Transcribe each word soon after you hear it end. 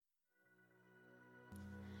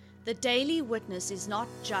The Daily Witness is not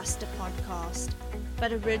just a podcast,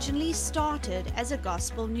 but originally started as a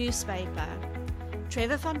gospel newspaper.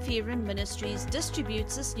 Trevor van Vuuren Ministries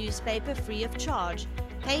distributes this newspaper free of charge,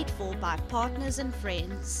 paid for by partners and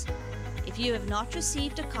friends. If you have not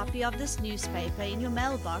received a copy of this newspaper in your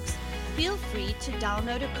mailbox, feel free to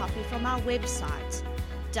download a copy from our website,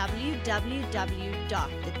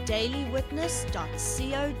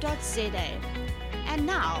 www.thedailywitness.co.za. And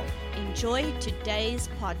now, enjoy today's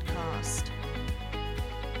podcast.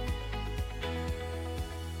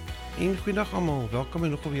 En goeiedag almal, welkom en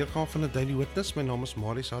nog 'n weergawe van die Daily Witness. My naam is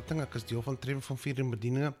Marius Hatting, ek is deel van Trevor van Vuuren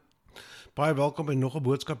Bedieninge. Baie welkom by nog 'n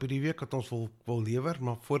boodskap hierdie week wat ons wil lewer,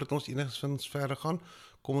 maar voordat ons enigstens verder gaan,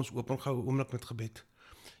 kom ons open gou 'n oomblik met gebed.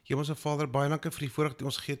 Hemelse Vader, baie dankie vir die voorreg wat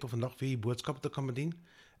ons gegee het om vandag weer die boodskap te kan bedien.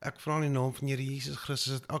 Ek vra in die naam van Here Jesus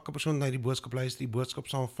Christus dat elke persoon na die boodskap luister, die boodskap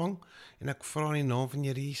sal ontvang, en ek vra in die naam van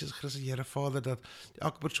Here Jesus Christus, Here Vader, dat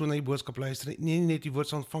elke persoon na die boodskap luister, nie net die woord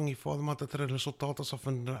sal ontvang nie, Vader, maar dat er 'n resultaat sal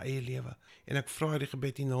vind in hulle eie lewe. En ek vra hierdie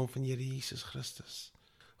gebed in die naam van Here Jesus Christus.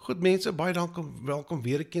 Goed mense, baie welkom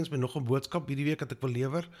weer eens by nog 'n boodskap hierdie week wat ek wil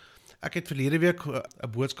lewer. Ek het verlede week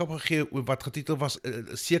 'n boodskap gegee wat getitel was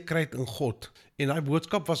Sekerheid in God. En daai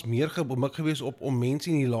boodskap was meer gemik gewees om mense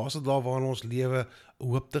in die laaste dae waarin ons lewe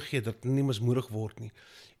hoop te gee dat hulle nie mismoedig word nie.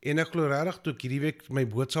 En ek glo regtig toe ek hierdie week my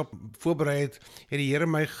boodskap voorberei het die Here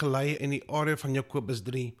my gelei in die area van Jakobus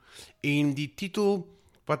 3. En die titel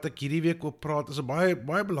wat ek hierdie week wil praat is 'n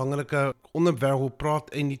baie belangrike onderwerp wil praat,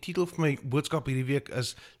 en die titel van my boodskap hierdie week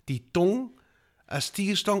is die Tong, 'n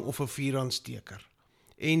stuurstang of 'n vuuraansteker.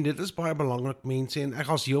 En dit is baie belangrik mense, en ek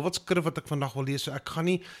as heelwat skrif wat ek vandag wil lees, so ek gaan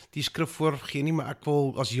nie die skrif voorgee nie, maar ek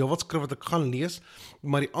wil as heelwat skrif wat ek gaan lees,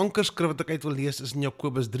 maar die ankerskrif wat ek uit wil lees is in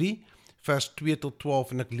Jakobus 3 vers 2 tot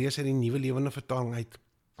 12, en ek lees uit die Nuwe Lewende Vertaling uit.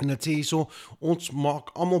 En dit sê hierso, ons maak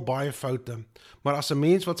almal baie foute, maar as 'n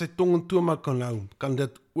mens wat sy tong in toom kan hou, kan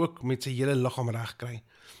dit ook met sy hele liggaam regkry.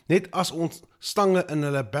 Net as ons stange in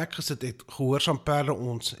hulle bek gesit het, gehoorsaam perde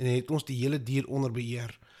ons, en het ons die hele dier onder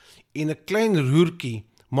beheer. En 'n klein roertjie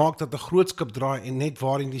maak dat 'n groot skip draai en net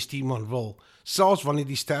waarin die stuurman wil, selfs wanneer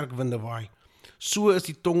die sterk winde waai. So is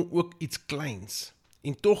die tong ook iets kleins,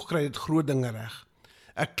 en tog kry dit groot dinge reg.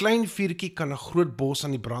 'n Klein vuurtjie kan 'n groot bos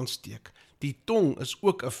aan die brand steek. Die tong is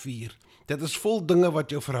ook 'n vuur. Dit is vol dinge wat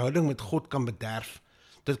jou verhouding met God kan bederf.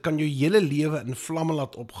 Dit kan jou hele lewe in vlamme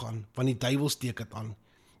laat opgaan, want die duiwel steek dit aan.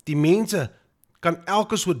 Die mense kan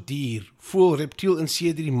elke soort dier, voël, reptiel en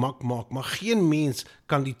see deur die mak maak, maar geen mens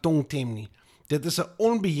kan die tong tem nie. Dit is 'n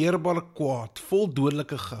onbeheerbare kwaad, vol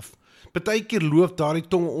dodelike gif. Partykeer loof daardie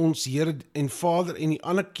tong ons Here en Vader, en die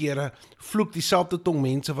ander kere vloek dieselfde tong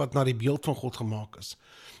mense wat na die beeld van God gemaak is.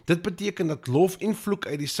 Dit beteken dat lof en vloek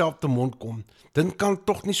uit dieselfde mond kom. Dit kan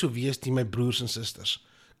tog nie so wees nie, my broers en susters.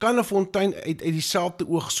 Kan 'n fontein uit dieselfde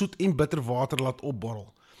oog soet en bitter water laat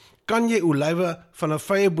opborrel? Kan jy olywe van 'n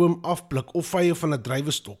vyeboom afpluk of vye van 'n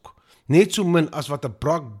druiwestok? Net so min as wat 'n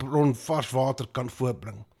brakbron vars water kan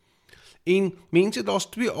voortbring. En mense, daar's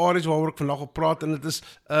twee areas waaroor ek vandag wil praat, en dit is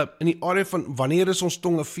in die area van wanneer is ons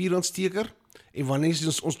tong 'n vuuraansteker en wanneer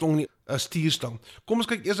is ons tong 'n stuurstang. Kom ons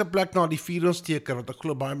kyk eers 'n plek na die vuuraansteker, wat ek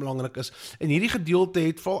glo baie belangrik is. En hierdie gedeelte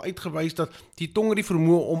het val uitgewys dat die tong het die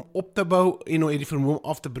vermoë om op te bou en het die vermoë om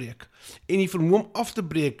af te breek. En die vermoë om af te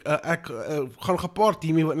breek, ek gaan gepaard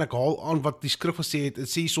hiermee, en ek haal aan wat die skrif gesê het. Dit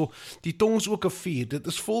sê so, die tong is ook 'n vuur. Dit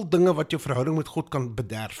is vol dinge wat jou verhouding met God kan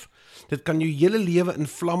bederf. Dit kan jou hele lewe in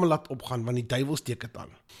vlamme laat opgaan, want die duiwel steek dit aan.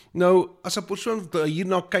 Nou, as 'n persoon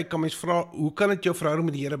hierna kyk, kan mens vra, hoe kan dit jou verhouding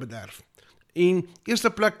met die Here bederf? En eerste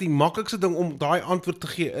plek, die maklikste ding om daai antwoord te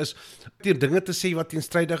gee is deur dinge te sê wat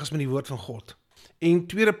teenstrydig is met die woord van God. En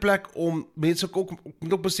tweede plek, om mense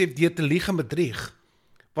moet ook besef deur te lieg en bedrieg.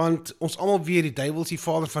 Want ons almal weet die duiwel is die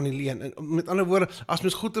vader van die leuen. En met ander woorde, as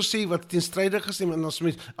mens goeie sê wat teenstrydig is, en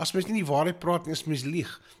as mens nie die waarheid praat nie, as mens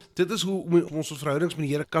lieg. Dit is hoe ons verhoudings met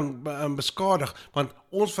die Here kan beskadig, want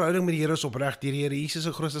ons verhouding met die Here is opreg deur die Here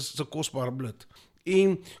Jesus Christus se kosbare bloed.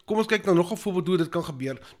 En kom ons kyk nou nog 'n voorbeeld hoe dit kan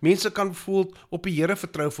gebeur. Mense kan bijvoorbeeld op die Here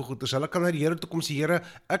vertrou vir goeders. Hulle kan na die Here toe kom en sê, Here,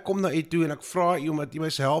 ek kom na U toe en ek vra U omdat U my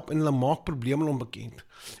help, en hulle maak probleme onbekend.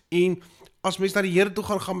 En as mens na die Here toe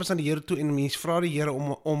gaan mens na die Here toe en mens vra die Here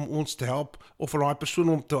om ons te help, of vir daai persoon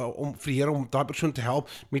om vir die Here om daai persoon te help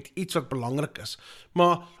met iets wat belangrik is.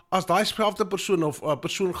 Maar as daai selfde persoon of 'n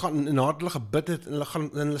persoon gaan en hulle gebid het, en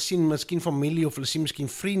hulle sien miskien familie of hulle sien miskien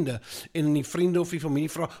vriende, en die vriende of die familie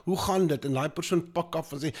vra, hoe gaan dit? En daai persoon pak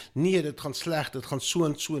af en sê, nee, dit gaan sleg, dit gaan so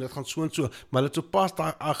en so, dit gaan so en so, maar dit sopas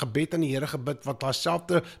daai gebed aan die Here gebid, wat daai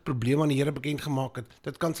selfde probleem aan die Here bekend gemaak het,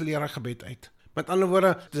 dit kanselleer hy gebed uit. Met ander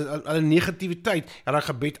woorde, hulle negativiteit het daai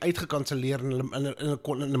gebed uitgekanselleer en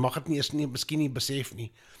hulle mag dit nie eens miskien nie besef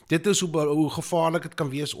nie. Dit is hoe gevaarlik dit kan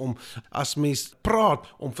wees om as mens praat,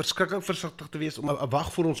 om verskriklik versigtig te wees, om 'n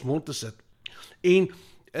wag voor ons mond te sit. En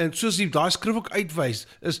soos daai skrif ook uitwys,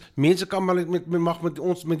 is mense kan mag met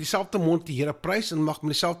ons met dieselfde mond die Here prys en mag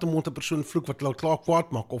met dieselfde mond 'n persoon vloek wat hulle klaar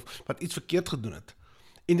kwaad maak of wat iets verkeerd gedoen het.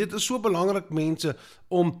 En dit is so belangrik mense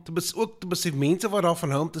om ook te besef, mense wat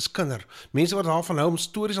daarvan hou om te skinder, mense wat daarvan hou om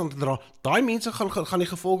stories aan te dra, daai mense gaan die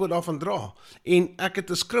gevolge daarvan dra. En ek het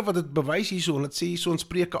 'n skrif wat dit bewys hierso, en dit sê hierso in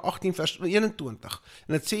Spreuke 18 vers 21.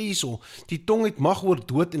 En dit sê hierso, die tong het mag oor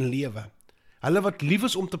dood en lewe. Hulle wat lief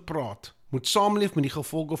is om te praat, moet saamleef met die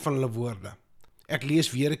gevolge van hulle woorde. Ek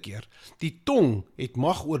lees weer 'n keer. Die tong het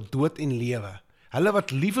mag oor dood en lewe. Hulle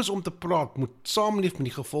wat lief is om te praat, moet saamleef met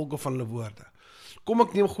die gevolge van hulle woorde. Kom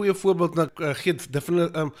ek neem 'n goeie voorbeeld, gee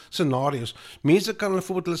different scenario's. Mense kan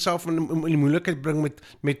byvoorbeeld hulle self in die moeilikheid bring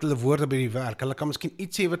met hulle woorde by die werk. Hulle kan miskien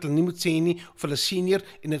iets sê wat hulle nie moet sê nie, of hulle senior,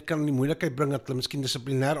 en dit kan in die moeilikheid bring dat hulle miskien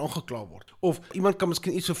dissiplinêr aangekla word. Of iemand kan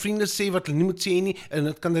miskien iets vir vriende sê wat hulle nie moet sê nie, en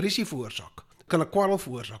dit kan 'n rusie veroorsaak. Kan 'n kwarrel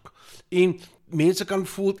veroorsaak. En mense kan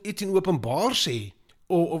bijvoorbeeld iets in openbaar sê,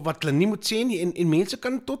 of wat hulle nie moet sê nie, en mense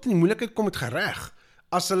kan tot in die moeilikheid kom met gereg,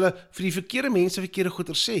 as hulle vir die verkeerde mense verkeerde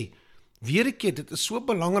goeie sê. Weer 'n keer, dit is so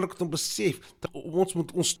belangrik om besef, dat ons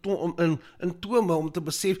moet ons in tome om te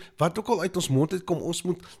besef, wat ook al uit ons mond uitkom,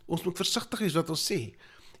 ons moet versigtig wees wat ons sê.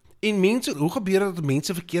 En mense, hoe gebeur dit dat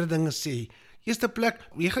mense verkeerde dinge sê? Eerste plek,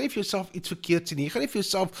 jy gaan nie vir jouself iets verkeerd sê nie, jy gaan nie vir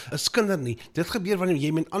jouself 'n skinder nie. Dit gebeur wanneer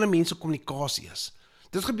jy met ander mense kommunikasie is.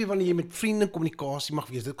 Dit gebeur wanneer jy met vriende in kommunikasie mag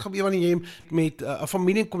wees. Dit gebeur wanneer jy met 'n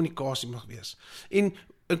familie in kommunikasie mag wees. En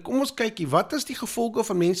kom ons kykie, wat is die gevolge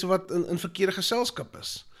van mense wat in verkeerde geselskap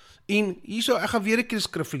is? En hierso, ek gaan weer 'n keer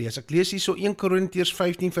skrif lees. Ek lees hierso 1 Korintiërs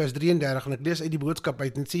 15 vers 33 en ek lees uit die boodskap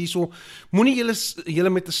uit en sê hierso, moenie julle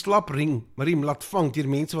met 'n slap riem laat vang deur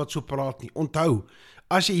mense wat so praat nie. Onthou,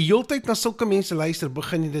 as jy heeltyd na sulke mense luister,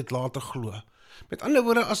 begin jy dit later glo. Met ander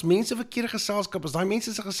woorde, as mense verkeerde geselskap, as daai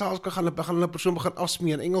mense se geselskap gaan 'n persoon begin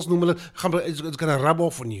afsmeer. In Engels noem hulle it's gonna rub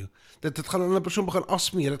off on you. Dit gaan 'n persoon begin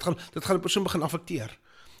afsmeer. Dit gaan 'n persoon begin affekteer.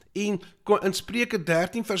 En in Spreuke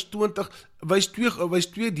 13 vers 20 wys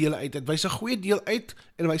twee dele uit. Dit wys 'n goeie deel uit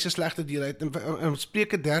en wys 'n slegte deel uit. In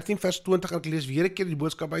Spreuke 13 vers 20, ek lees weer 'n keer die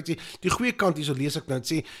boodskap uit, sê die goeie kant hierso lees ek nou,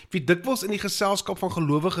 dit sê wie dikwels in die geselskap van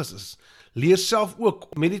gelowiges is, leer self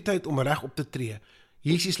ook met die tyd om reg op te tree.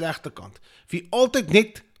 Hier is die slegte kant. Wie altyd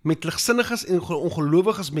net met ligsinniges en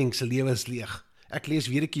ongelowiges meng, se lewe is leeg. Ek lees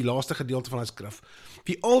weer 'n keer die laaste gedeelte van die skrif.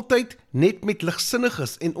 Wie altyd net met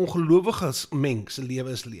ligsinniges en ongelowiges meng, se lewe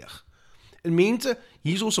is leeg. En mense,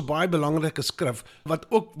 hier is ons 'n baie belangrike skrif,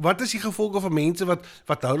 wat is die gevolge van mense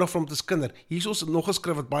wat hou daarvan om te skinder? Hier is ons nog 'n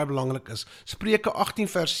skrif wat baie belangrik is. Spreuke 18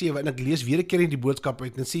 vers 7, en ek lees weer 'n keer in die boodskap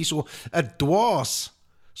uit, en sê so, 'n dwaas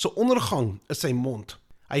se ondergang is sy mond.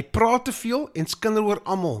 Hy praat te veel en skinder oor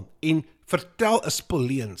almal, en vertel 'n spul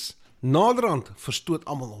leuns. Naderhand verstoot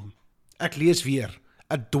almal hom. Ek lees weer,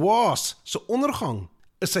 'n dwaas se ondergang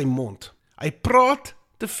is sy mond. Hy praat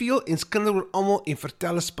te veel en skinder oor almal en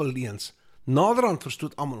vertel 'n spul leuns. Naderhand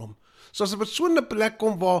verstoot almal hom. So as 'n persoon 'n plek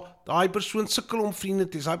kom waar daai persoon sukkel om vriende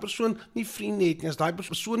te hê, as daai persoon nie vriende het nie, as daai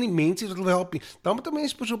persoon nie mense wat wil help nie, dan moet 'n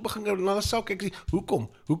mens persoon begin na hulle self kyk, hoekom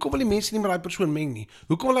wil die mense nie met daai persoon meng nie?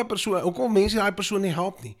 Hoekom wil mense daai persoon nie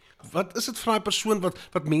help nie? Wat is dit vir daai persoon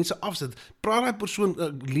wat mense afsit? Praat daai persoon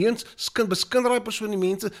leuns, beskin daai persoon die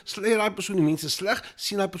mense, sê daai persoon die mense sleg,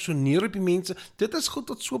 sien daai persoon neer op die mense. Dit is goed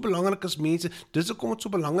wat so belangrik is, mense. Dis hoekom dit so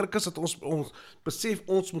belangrik is dat ons besef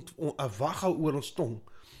ons moet 'n wag hou oor ons tong.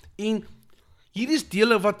 En hier is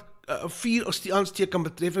dele wat vuur as die aansteek kan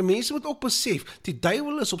betref. En mense moet ook besef, die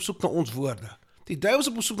duiwel is op soek na ons woorde. Die duiwel is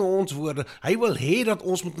op soek na ons woorde. Hy wil hê dat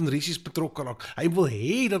ons met in risies betrokke raak. Hy wil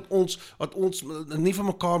hê dat ons nie van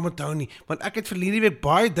mekaar moet hou nie. Want ek het verlede week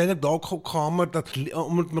baie duidelik dalk gehamer dat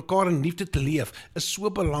om met mekaar in liefde te leef is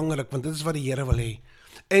so belangrik, want dit is wat die Here wil hê.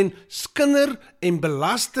 En skinder en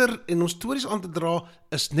belaster en ons stories aan te dra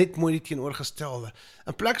is net mooi die teenoorgestelde.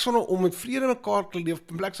 In plaas van om met vrede mekaar te leef,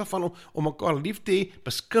 in plaas van om mekaar lief te hê,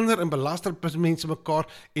 beskinder en belaster mense mekaar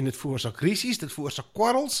en dit veroorsaak risies, dit veroorsaak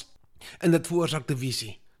kwarrels en dit veroorsaak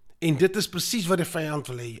divisie. En dit is presies wat die vyand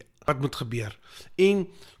wil hê, wat moet gebeur. En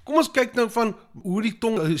kom ons kyk nou van hoe die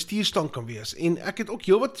tong 'n stuurstang kan wees. En ek het ook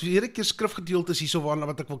heelwat weer 'n keer skrifgedeeltes hierso waarna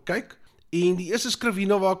wat ek wil kyk. En die eerste skrif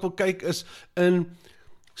hierna waar ek wil kyk is in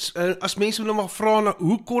as mense nou maar vra na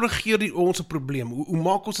hoe korrigeer die ons 'n probleem? Hoe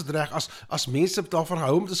maak ons dit reg as mense daarvan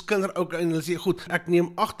hou om te skinder ook en hulle sê goed, ek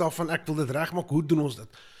neem ag daarvan, ek wil dit regmaak. Hoe doen ons dit?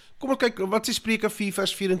 Kom ons kyk wat sê Spreuke 4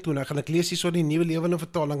 vers 24 en ek lees hierso die Nuwe Lewende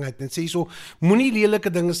Vertaling uit en sê hierso moenie lelike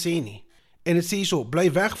dinge sê nie En dit sê hierso,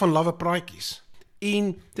 bly weg van lawwe praatjies.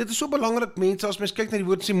 En dit is so belangrik mense, as mens kyk na die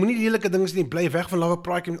woord, sê moenie lelike dinge sê nie, bly weg van lawwe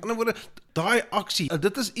praatjies. Met ander woorde, daai aksie,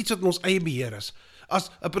 dit is iets wat in ons eie beheer is. As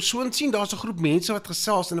 'n persoon sien daar's 'n groep mense wat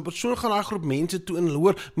gesels en 'n persoon gaan daai groep mense toe en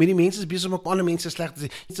hoor, met die mense is besig om op ander mense sleg te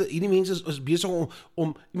sê. Hierdie mense is besig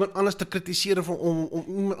om iemand anders te kritiseer of om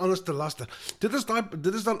iemand anders te laster. Dit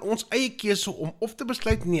is dan ons eie keuse om of te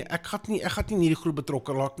besluit nee, ek gaan nie in hierdie groep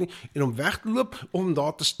betrokke raak nie en om weg te loop, om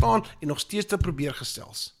daar te staan en nog steeds te probeer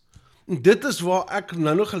gesels. En dit is waar ek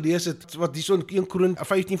nou gelees het, wat hierso in 1 Korintiërs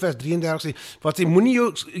 15 vers 33 sê, wat sê, moenie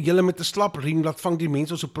julle met 'n slap riem laat vang die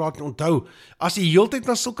mense so praat en onthou, as jy heeltyd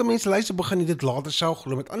na sulke mense luister, begin jy dit later self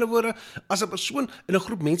glo. Met ander woorde, as 'n persoon in 'n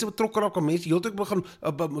groep mense betrokke raak, of mense heeltyd begin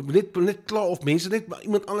net kla, of mense net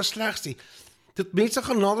iemand anders sleg sê, dit mense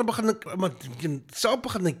gaan nader begin, maar self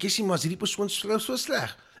begin dink, jy maar as hierdie persoon so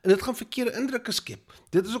sleg, en dit gaan verkeerde indrukke skep.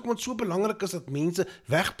 Dit is ook wat so belangrik is, dat mense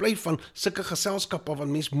wegbly van sulke geselskappe, want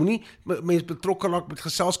mense betrokke raak met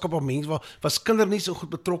geselskappe van mense waar kinders nie so goed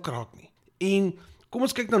betrokke raak nie. En kom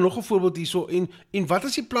ons kyk nou nog 'n voorbeeld hierso, en wat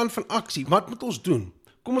is die plan van aksie? Wat moet ons doen?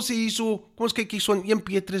 Kom ons kyk hierso in 1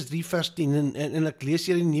 Petrus 3 vers 10, en ek lees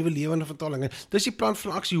hier in die Nuwe Lewende Vertaling. Dis die plan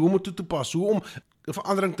van aksie, hoe om dit toe te pas, hoe om 'n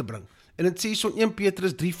verandering te bring. En dit sê so in 1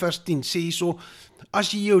 Petrus 3 vers 10, sê hierso,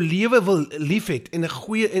 as jy jou lewe wil liefhet en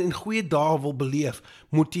 'n goeie dae wil beleef,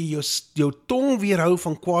 moet jy jou tong weerhou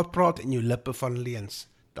van kwaad praat en jou lippe van leuns.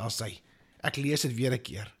 Daar sê, ek lees dit weer 'n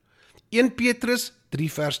keer. 1 Petrus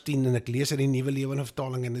 3 vers 10, en ek lees dit in die Nuwe Lewende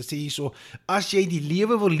Vertaling, en dit sê hierso, as jy die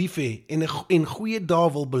lewe wil liefhê en goeie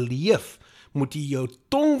dae wil beleef, moet jy jou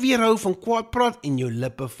tong weerhou van kwaad praat en jou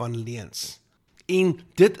lippe van leuns. En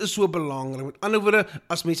dit is so belangrik. Met ander woorde,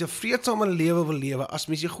 as mense 'n vreedsame lewe wil lewe, as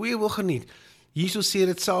mense goeie wil geniet, hierso sê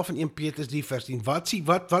dit self in 1 Petrus 3 vers 10.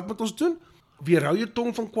 Wat moet ons doen? Weerhou jou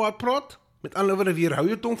tong van kwaad praat. Met ander woorde, weerhou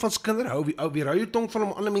jou tong van skinder, weerhou jou tong van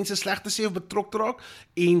om ander mense sleg te sê of betrokke te raak,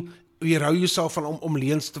 en weerhou jouself van om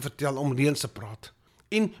leuns te vertel, om leuns te praat.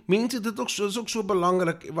 En mense, dit is ook so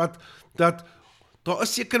belangrik, dat daar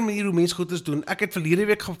is seker manier hoe mense goed is doen. Ek het verlede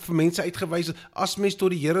week vir mense uitgewys, as mens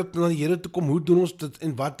tot na die Here toe kom, hoe doen ons dit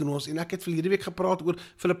en wat doen ons? En ek het verlede week gepraat oor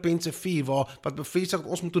Filippense 4, wat bevestig dat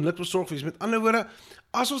ons moet toe niks besorg wees. Met ander woorde,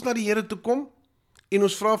 as ons na die Here toe kom, en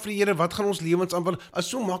ons vra vir die Here, wat gaan ons lewens aan? Want is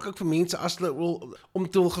so maklik vir mense as hulle wil om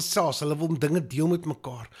te wil gesels, hulle wil dinge deel met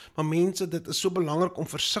mekaar. Maar mense, dit is so belangrik om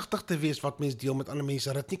versigtig te wees wat mense deel met ander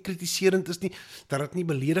mense. Dat dit nie kritiserend is nie, dat dit nie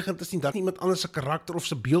beledigend is nie, dat nie iemand anders se karakter of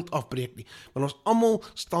se beeld afbreek nie. Want ons almal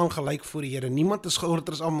staan gelyk voor die Here. Niemand is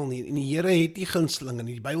groter as almal nie. En die Here het nie gunstelinge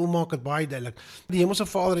nie. Die Bybel maak dit baie duidelik. Die Hemelse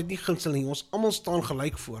Vader het nie gunstelinge nie. Ons almal staan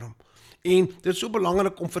gelyk voor hom. En dit is so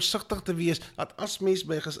belangrik om versigtig te wees, dat as mens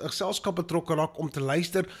by 'n geselskap betrokke raak, om te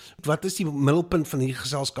luister, wat is die middelpunt van hierdie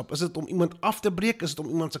geselskap? Is dit om iemand af te breek? Is dit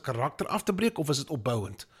om iemand se karakter af te breek? Of is dit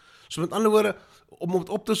opbouend? So met ander woorde, om het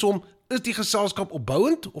op te som, is die geselskap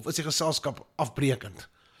opbouend of is die geselskap afbrekend?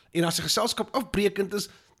 En as die geselskap afbrekend is,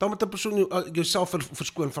 dan moet 'n persoon jouself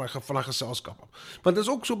verskoon van die geselskap. Want dit is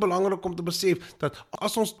ook so belangrik om te besef, dat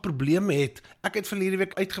as ons probleme het, ek het verlede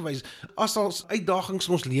week uitgewys, as ons uitdagings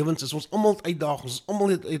in ons lewens is, ons almal het uitdagings, ons almal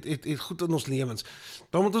het goed in ons lewens,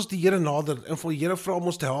 dan moet ons die Here nader, en vir die Here vra om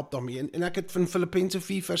ons te help daarmee. En ek het van Filippense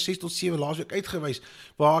 4 vers 6 tot 7 laasweek uitgewys,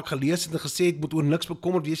 waar ek gelees het en gesê het, moet oor niks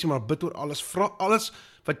bekommerd wees nie, maar bid oor alles, vra alles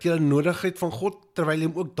wat jy nodig het van God, terwyl jy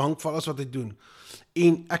hom ook dank vir alles wat hy doen.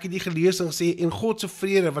 En ek het die gelees en gesê, en God se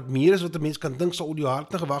vrede, wat meer is wat 'n mens kan dink, sal oor jou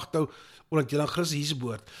hart en gewag hou, omdat jy aan Christus Jesus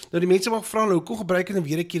behoort. Nou die mense mag vra, hoekom gebruik ek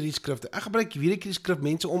weer 'n keer die skrifte? Ek gebruik weer 'n keer die skrif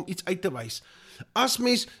mense om iets uit te wys. As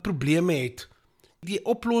mens probleme het, die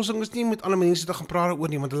oplossing is nie met ander mense te gaan praat oor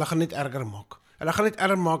nie, want hulle gaan net erger maak. Hulle gaan net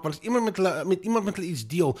erger maak, want as iemand met iemand met hulle iets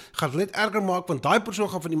deel, gaan hulle net erger maak, want daai persoon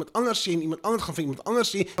gaan van iemand anders sê, en iemand anders gaan van iemand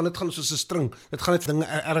anders sê, en dit gaan soos 'n string, dit gaan net dinge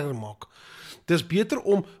erger maak. Dis beter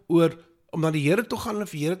om na die Here toe gaan en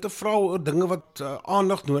vir Here te vra oor dinge wat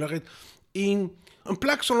aandag nodig het, en in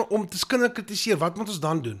plek om te skinne kritiseer, wat moet ons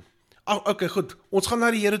dan doen? Okay, goed, ons gaan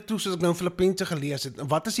na die Here toe, soos ek nou in Filippense gelees het, en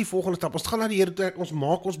wat is die volgende stap? Ons gaan na die Here toe, ons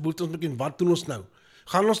maak ons boete, ons bekend, wat doen ons nou?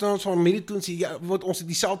 Gaan ons nou ons familie toe en sê, ja, ons het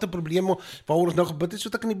dieselfde probleme waaroor ons nou gebid het,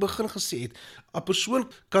 soos ek in die begin gesê het. 'n Persoon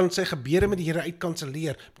kan sy gebede met die Here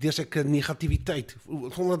uitkanselleer deur sy negativiteit,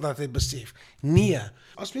 sonder dat hy besef. Nee,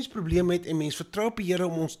 as mens probleme het en mens vertrou op die Here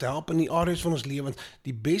om ons te help in die areas van ons lewens,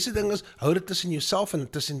 die beste ding is, hou dit tussen jouself en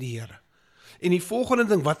tussen die Here. En die volgende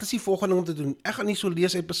ding, wat is die volgende ding om te doen? Ek gaan nie so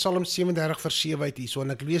lees uit Psalm 37 vers 7 uit hierso, en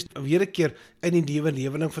ek lees weer 'n keer in die Nuwe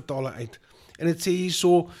Lewende Vertaling uit. En dit sê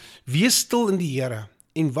hierso, wees stil in die Here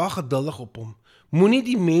en wag geduldig op hom. Moenie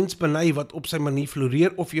die mens beny wat op sy manier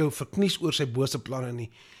floreer of jou verknies oor sy bose planne nie.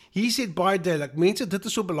 Hier sê dit baie duidelik, mense, dit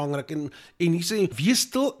is so belangrik en hier sê, wees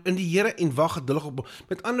stil in die Here en wag geduldig op hom.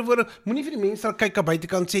 Met ander woorde, moenie vir die mense daar kyk aan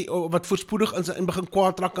buitekant sê, wat voorspoedig is en begin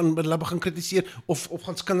kwaad raak en hulle begin kritiseer of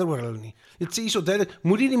gaan skinder oor hulle nie. Dit sê so duidelik,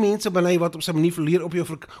 moenie die mense bely wat op sy manier verleer of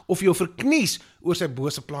jou verknies oor sy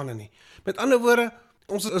bose planne nie. Met ander woorde,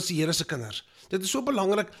 ons is die Here se kinders. Dit is so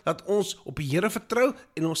belangrik dat ons op die Here vertrou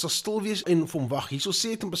en ons sal stil wees en op hom wag. Hierso sê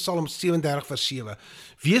dit in Psalm 37 vers 7.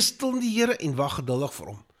 Wees stil in die Here en wag geduldig vir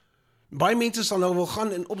hom. Baie mense sal nou wil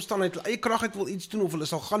gaan en opstaan uit hulle eie krag uit wil iets doen of hulle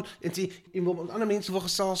sal gaan en sê en wil met ander mense wil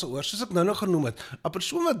gesels oor. Soos ek nou genoem het, 'n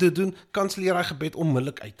persoon wat dit doen, kanselleer hy gebed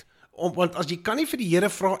onmiddellik uit. Want as jy kan nie vir die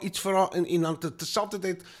Here iets vra en dan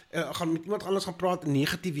terselfdertyd gaan met iemand anders gaan praat en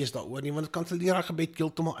negatief wees daaroor nie, want dit kanselleer hy gebed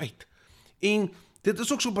heeltemal uit. En dit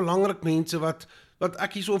is ook so belangrik mense wat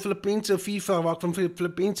ek hier so in Filippense 4 waar ek van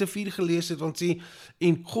Filippense 4 gelees het, want sê,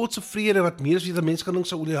 en God se vrede wat meer as wat mense gedink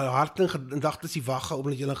sou oor die harte en gedagtes die wagga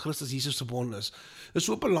omdat jy in Christus Jesus verbonden is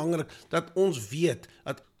so belangrik dat ons weet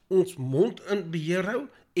dat ons mond in beheer hou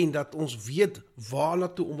en dat ons weet waarna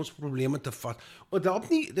toe om ons probleme te vat.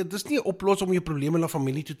 Dit is nie 'n oplossing om jou probleme na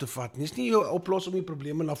familie toe te vat nie. Dit is nie 'n oplossing om jou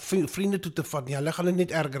probleme na vriende toe te vat nie. Hulle gaan dit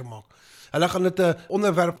net erger maak. Hulle gaan dit 'n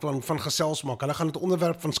onderwerp van gesels maak. Hulle gaan dit 'n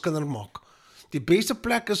onderwerp van skinder maak. Die beste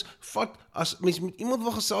plek is, as mens met iemand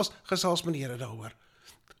wil gesels met die Here daaroor.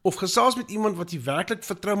 Of gesels met iemand wat jy werklik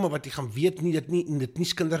vertrou, maar wat jy gaan weet dit nie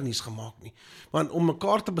skindernuus gemaak nie. Want om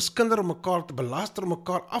mekaar te beskinder, om mekaar te belaster, om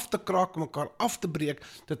mekaar af te kraak, om mekaar af te breek,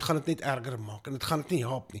 dit gaan dit net erger maak en dit gaan dit nie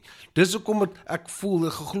help nie. Dis hoekom ek voel,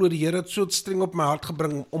 geglo die Here het so streng op my hart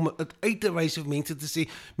gebring om dit uit te wys vir mense te sê,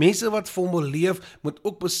 mense wat vir hom wil leef, moet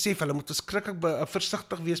ook besef, hulle moet verskriklik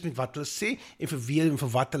versigtig wees met wat hulle sê en vir wie en vir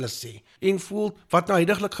wat hulle sê. En voel wat nou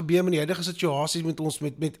huidiglik gebeur met die huidige situasies met ons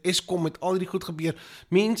met Eskom, met al die goed gebeur.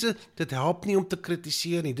 Mense, dit help nie om te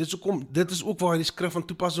kritiseer nie. Dit is ook waar die skrif van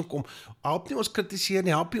toepassing kom. Help nie ons kritiseer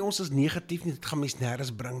nie, help nie ons is negatief nie, dit gaan mens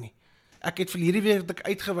nêrens bring nie. Ek het verlede week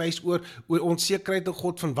uitgewys oor onsekerheid in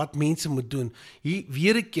God van wat mense moet doen. Hier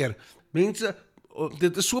weer 'n keer, mense,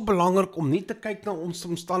 dit is so belangrik om nie te kyk na ons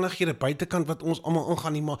omstandighede buitekant wat ons almal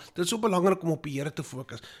ingaan nie, maar dit is so belangrik om op die Here te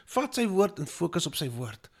fokus. Vat sy woord en fokus op sy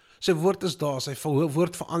woord. Sy woord is daar, sy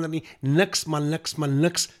woord verander nie, niks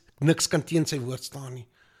kan teen sy woord staan nie.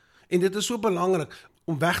 En dit is so belangrik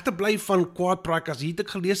om weg te bly van kwaadpraat. As hier het ek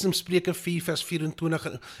gelees in Spreuke 4 vers 24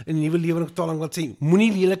 in die Nuwe Lewende Vertaling wat sê,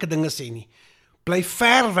 moenie lelike dinge sê nie. Bly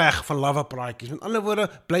ver weg van lawwe praatjies. Met ander woorde,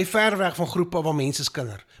 bly ver weg van groepe waar mense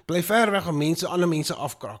skinder. Bly ver weg van ander mense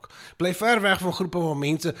afkraak. Bly ver weg van groepe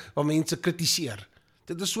waar mense kritiseer.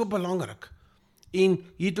 Dit is so belangrik. En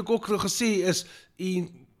hier het ek ook gesê is,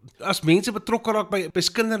 as mense betrokke raak by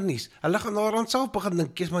skindernuus, hulle gaan daaraan self begin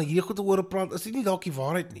dink, maar hier goed oor praat, is dit nie dalk die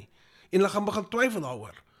waarheid nie. En hulle gaan begin twyfel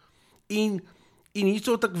daaroor. En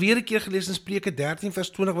hierso het ek weer 'n keer gelees in Spreuke 13 vers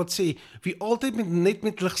 20 wat sê, wie altyd net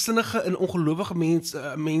met ligsinnige en ongelowige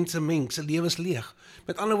mense meng, se lewe is leeg.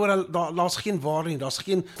 Met ander woorde, daar's geen waarheid nie, daar's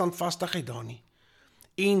geen standvastigheid daar nie.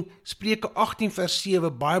 En Spreuke 18 vers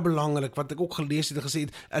 7, baie belangrik, wat ek ook gelees het en gesê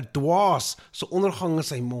het, 'n dwaas se ondergang in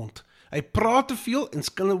sy mond. Hy praat te veel en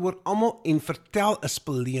skinder oor almal en vertel 'n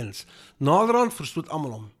speleens. Naderhand verstoot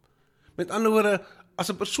almal hom. Met ander woorde, as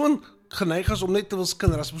 'n persoon geneig is om net te wil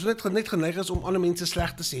skinder, as 'n persoon net geneig is om ander mense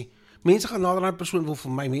sleg te sê, mense gaan nader aan daai persoon wil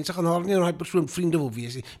vir my, mense gaan nader nie aan daai persoon vriende wil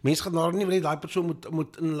wees nie, mense gaan nader nie wil hê daai persoon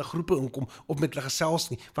moet in hulle groepe inkom of met hulle gesels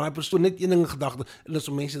nie, want daai persoon net een ding in gedagte, en dis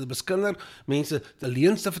om mense te beskinder, mense te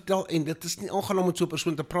leuns te vertel, en dit is nie aangenaam om met so 'n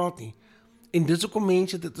persoon te praat nie. En dis hoekom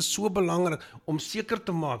mense, dit is so belangrik om seker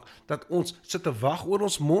te maak dat ons sit te wag oor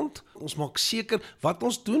ons mond, ons maak seker wat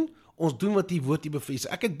ons doen wat die woord hier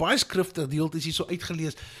bevestig. Ek het baie skrifte deeltes hier so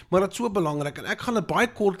uitgelees, maar dit is so belangrik, en ek gaan dit baie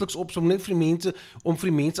kortliks opsom net vir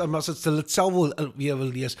die mense, as hulle dit self weer wil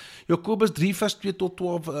lees. Jakobus 3 vers 2 tot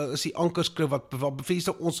 12 is die ankerskrif wat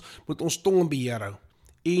bevestig ons moet ons tong in beheer hou.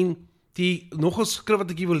 En nog 'n skrif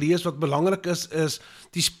wat ek hier wil lees wat belangrik is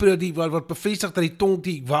die wat bevestig dat die tong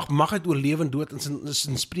die magheid oor lewe en dood is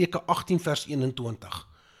in Spreuke 18 vers 21.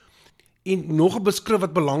 En nog 'n beskrif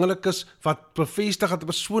wat belangrik is, wat bevestig dat 'n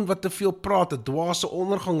persoon wat te veel praat, 'n dwaase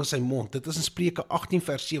ondergang in sy mond. Dit is in Spreuke 18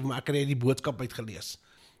 vers 7, maar ek het die boodskap uitgelees.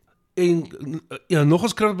 En nog 'n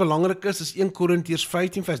skrif wat belangrik is 1 Korintiërs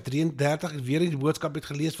 15 vers 33, ek weer die boodskap het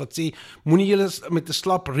gelees wat sê, moenie julle met 'n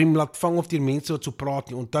slap riem laat vang of deur mense wat so praat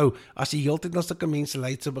nie. Onthou, as jy heeltyd na sulke mense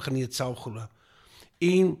luister, begin jy dit self glo.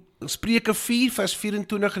 En Spreuke 4 vers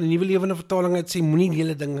 24 in die Nuwe Lewende Vertaling het sê, moenie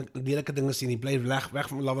lelike dinge sê nie, bly weg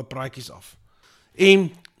van lawwe praatjies af.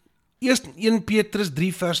 En Eerst 1 Petrus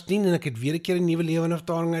 3 vers 10 en ek het weer 'n keer 'n nuwe lewende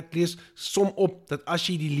vertaling uitlees, som op dat as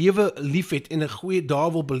jy die lewe liefhet en 'n goeie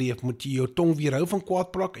dae wil beleef, moet jy jou tong weerhou van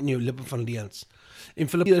kwaadpraat en jou lippe van leuns. En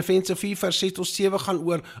Filippense 4 vers 6 tot 7 gaan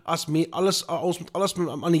oor as ons moet alles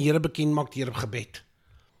aan die Here bekend maak deur gebed.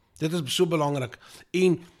 Dit is so belangrik.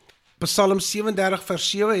 En Psalm 37 vers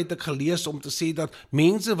 7 het ek gelees om te sê dat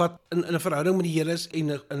mense wat in 'n verhouding met die Here is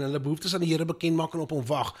en hulle behoeftes aan die Here bekend maak en op hom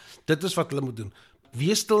wag, dit is wat hulle moet doen.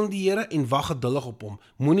 Wees stil in die Here en wag geduldig op hom.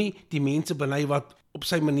 Moenie die mense bely wat op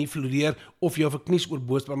sy manier floreer of jou verknies oor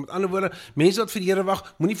boospraat. Met ander woorde, mense wat vir die Here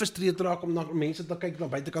wag, moenie frustreerd raak om na mense te kyk na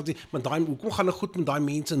buitekant sê, maar hoekom gaan dit goed met daai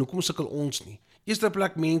mense en hoekom sukkel ons nie? Eerste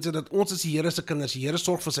plek mense dat ons is die Here se kinders, die Here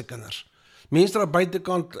sorg vir sy kinders. Mense daar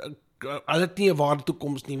buitekant hulle het nie 'n ware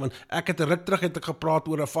toekoms nie, want ek het 'n ruk terug gepraat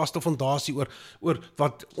oor 'n vaste fondasie, oor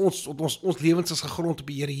wat ons lewens is gegrond op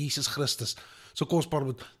die Here Jesus Christus. So kosbaar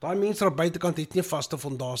word. Daai mense daar buitekant het nie 'n vaste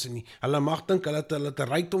fondasie nie. Hulle mag dink hulle het 'n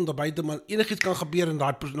rykdom daar buite, maar enigiets kan gebeur en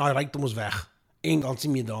daai rykdom is weg. En dan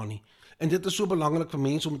sien jy daar nie. En dit is so belangrik vir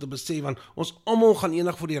mense om te besef, want ons almal gaan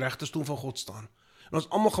eendag voor die regte stoel van God staan. En ons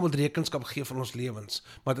almal gaan met rekenskap gee van ons lewens.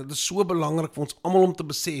 Maar dit is so belangrik vir ons almal om te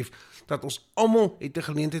besef dat ons almal het 'n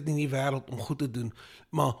geleentheid in die wêreld om goed te doen.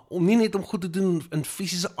 Maar om nie net om goed te doen in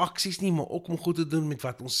fisiese aksies nie, maar ook om goed te doen met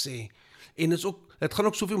wat ons sê. En dit gaan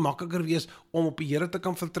ook soveel makliker wees om op die Here te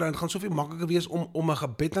kan vertrou. Dit gaan soveel makliker wees om 'n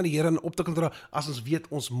gebed na die Here op te kan dra as ons weet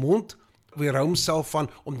ons mond weerhou homself van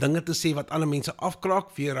om dinge te sê wat ander mense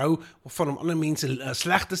afkraak, weerhou van om ander mense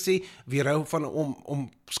sleg te sê, weerhou van om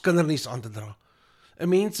skindernuus aan te dra. En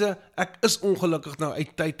mense, ek is ongelukkig nou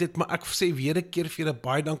uit tyd, maar ek sê weer 'n keer vir julle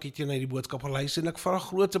baie dankie dat jy na die boodskap geluister en ek vra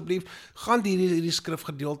groot asseblief, gaan hierdie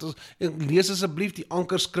skrifgedeeltes en lees asseblief die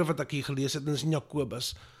ankerskrif wat ek hier gelees het, en dit is in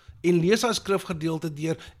Jakobus. En lees daai skrifgedeelte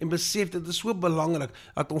deur en besef dit is so belangrik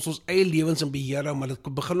dat ons eie lewens in beheer hou, maar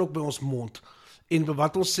dit begin ook by ons mond. En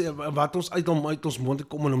wat ons uit ons mond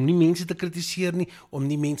kom en om nie mense te kritiseer nie, om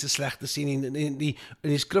nie mense sleg te sê nie. En die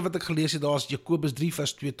skrif wat ek gelees het, daar is Jakobus 3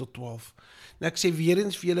 vers 2 tot 12. En ek sê weer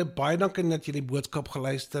eens vir julle baie dankie dat julle die boodskap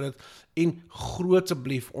geluister het en groot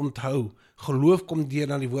asseblief onthou, geloof kom deur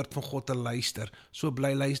na die woord van God te luister. So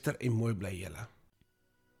bly luister en mooi bly julle.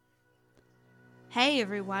 Hey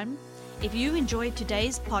everyone, if you enjoyed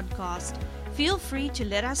today's podcast, feel free to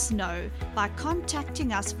let us know by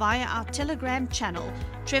contacting us via our Telegram channel,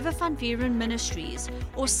 Trevor van Vuuran Ministries,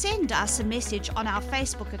 or send us a message on our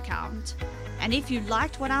Facebook account. And if you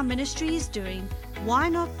liked what our ministry is doing, why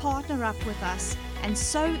not partner up with us and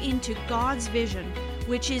sow into God's vision,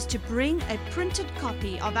 which is to bring a printed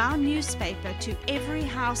copy of our newspaper to every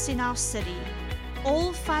house in our city.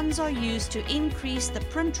 All funds are used to increase the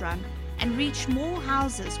print run and reach more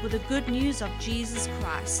houses with the good news of Jesus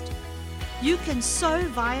Christ. You can sow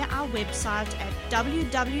via our website at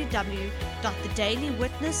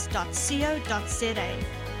www.thedailywitness.co.za.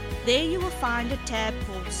 There you will find a tab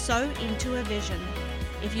called Sow into a Vision.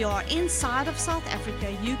 If you are inside of South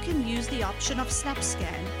Africa, you can use the option of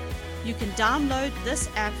SnapScan. You can download this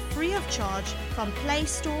app free of charge from Play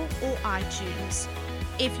Store or iTunes.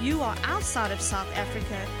 If you are outside of South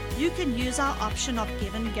Africa, you can use our option of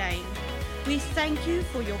Give and Gain. We thank you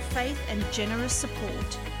for your faith and generous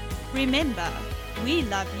support. Remember, we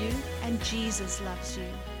love you and Jesus loves you.